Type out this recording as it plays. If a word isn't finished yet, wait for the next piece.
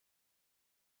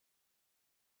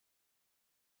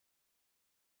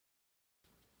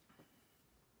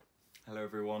Hello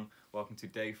everyone, welcome to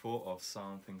day 4 of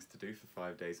Psalm Things to Do for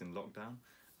 5 days in lockdown.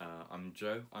 I'm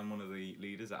Joe, I'm one of the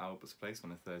leaders at Albert's Place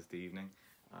on a Thursday evening,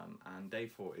 and day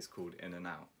 4 is called In and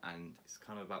Out, and it's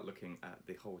kind of about looking at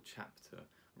the whole chapter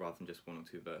rather than just one or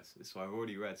two verses. So I've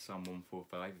already read Psalm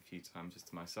 145 a few times just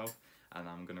to myself, and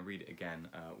I'm going to read it again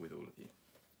with all of you.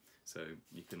 So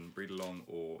you can read along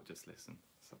or just listen,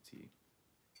 it's up to you.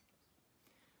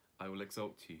 I will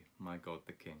exalt you, my God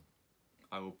the King.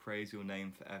 I will praise your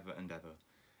name forever and ever.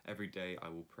 Every day I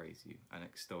will praise you and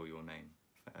extol your name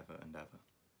forever and ever.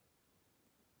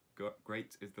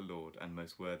 Great is the Lord and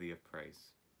most worthy of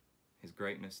praise. His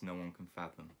greatness no one can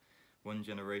fathom. One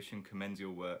generation commends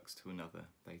your works to another.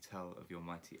 They tell of your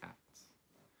mighty acts.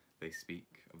 They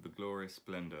speak of the glorious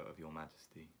splendour of your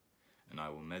majesty, and I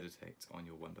will meditate on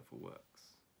your wonderful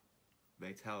works.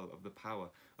 They tell of the power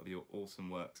of your awesome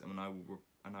works, and I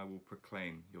will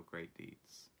proclaim your great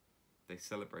deeds. They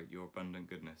celebrate your abundant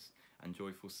goodness and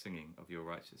joyful singing of your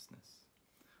righteousness.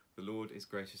 The Lord is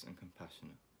gracious and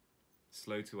compassionate,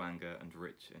 slow to anger and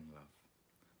rich in love.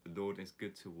 The Lord is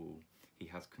good to all. He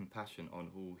has compassion on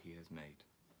all he has made.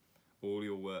 All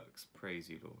your works praise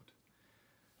you, Lord.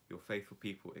 Your faithful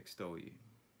people extol you.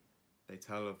 They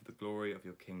tell of the glory of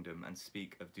your kingdom and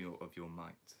speak of your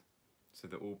might, so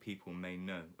that all people may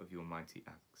know of your mighty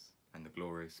acts and the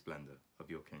glorious splendour of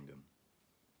your kingdom.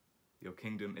 Your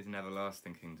kingdom is an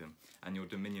everlasting kingdom, and your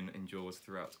dominion endures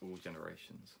throughout all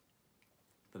generations.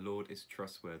 The Lord is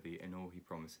trustworthy in all he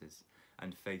promises,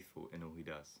 and faithful in all he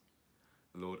does.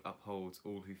 The Lord upholds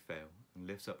all who fail, and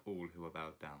lifts up all who are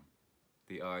bowed down.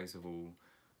 The eyes of all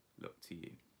look to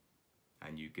you,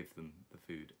 and you give them the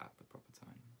food at the proper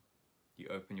time. You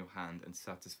open your hand and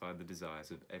satisfy the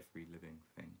desires of every living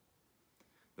thing.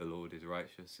 The Lord is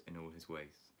righteous in all his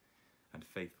ways, and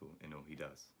faithful in all he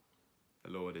does. The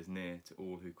Lord is near to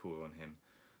all who call on him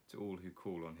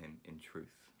in truth.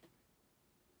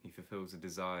 He fulfills the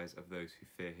desires of those who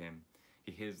fear him.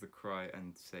 He hears the cry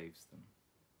and saves them.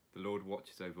 The Lord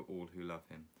watches over all who love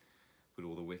him, but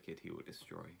all the wicked he will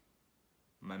destroy.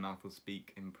 My mouth will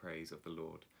speak in praise of the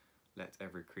Lord. Let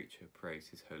every creature praise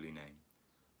his holy name,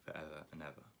 forever and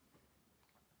ever.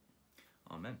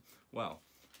 Amen. Well,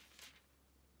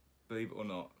 believe it or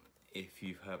not, if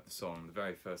you've heard the song, the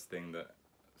very first thing that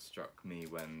struck me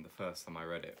when the first time I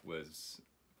read it was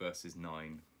verses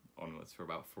 9 onwards, for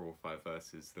about 4 or 5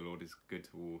 verses. The Lord is good to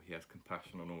all, he has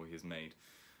compassion on all he has made,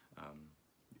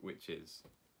 which is,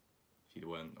 if you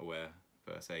weren't aware,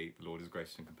 verse 8, the Lord is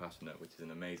gracious and compassionate, which is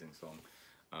an amazing song.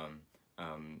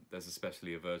 There's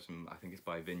especially a version, I think it's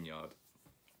by Vineyard.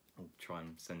 I'll try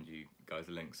and send you guys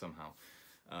a link somehow,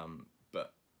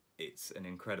 but it's an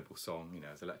incredible song. You know,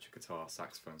 it's electric guitar,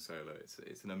 saxophone solo.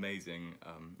 It's an amazing,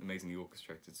 amazingly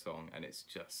orchestrated song, and it's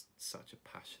just such a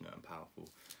passionate and powerful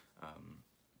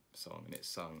song. And it's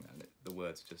sung, and the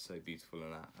words are just so beautiful in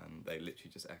that, and they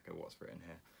literally just echo what's written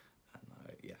here.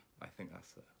 And yeah, I think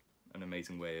that's an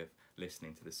amazing way of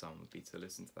listening to this psalm, would be to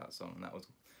listen to that song. And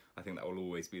I think that will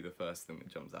always be the first thing that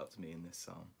jumps out to me in this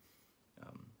psalm. Yeah,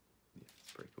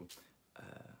 it's pretty cool.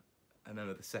 And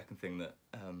then the second thing that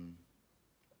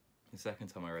the second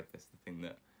time I read this,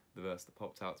 the verse that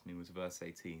popped out to me was verse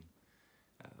 18.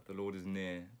 The Lord is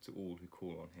near to all who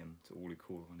call on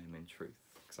him in truth.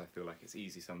 Because I feel like it's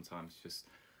easy sometimes to just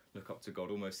look up to God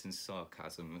almost in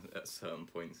sarcasm at certain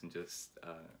points and just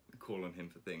call on him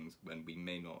for things when we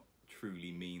may not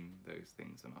truly mean those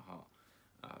things in our heart.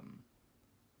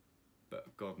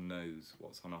 But God knows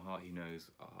what's on our heart. He knows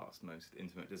our heart's most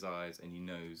intimate desires, and he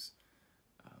knows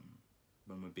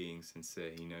when we're being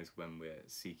sincere. He knows when we're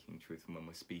seeking truth and when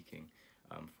we're speaking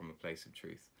from a place of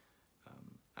truth.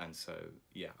 And so,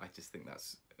 yeah, I just think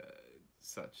that's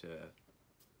such a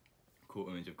cool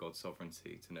image of God's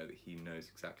sovereignty, to know that he knows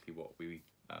exactly what we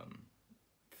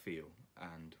feel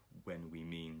and when we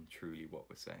mean truly what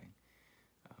we're saying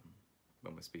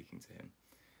when we're speaking to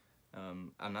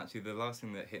him. And actually the last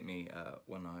thing that hit me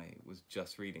when I was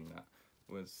just reading that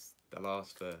was the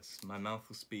last verse. My mouth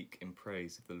will speak in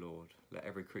praise of the Lord. Let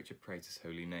every creature praise his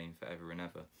holy name forever and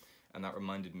ever. And that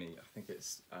reminded me, I think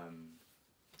it's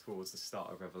towards the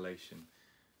start of Revelation,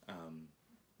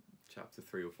 chapter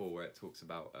 3 or 4, where it talks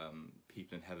about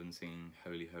people in heaven singing,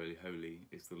 "Holy, holy, holy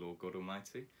is the Lord God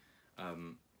Almighty."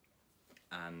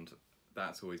 And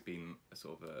that's always been a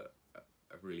sort of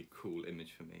a really cool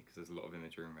image for me, because there's a lot of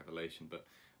imagery in Revelation, but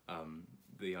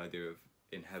the idea of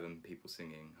in heaven people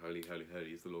singing, "Holy, holy,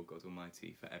 holy is the Lord God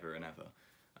Almighty forever and ever."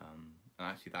 And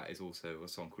actually that is also a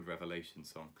song called Revelation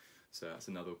Song. So that's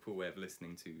another cool way of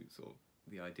listening to sort of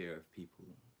the idea of people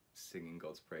singing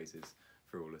God's praises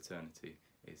for all eternity,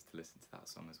 is to listen to that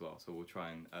song as well. So we'll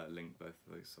try and link both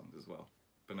of those songs as well.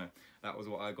 But no, that was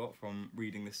what I got from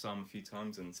reading this psalm a few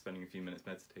times and spending a few minutes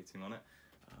meditating on it,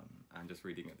 and just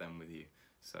reading it then with you.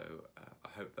 So I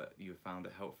hope that you found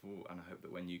it helpful, and I hope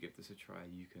that when you give this a try,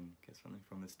 you can get something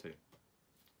from this too.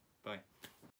 Bye.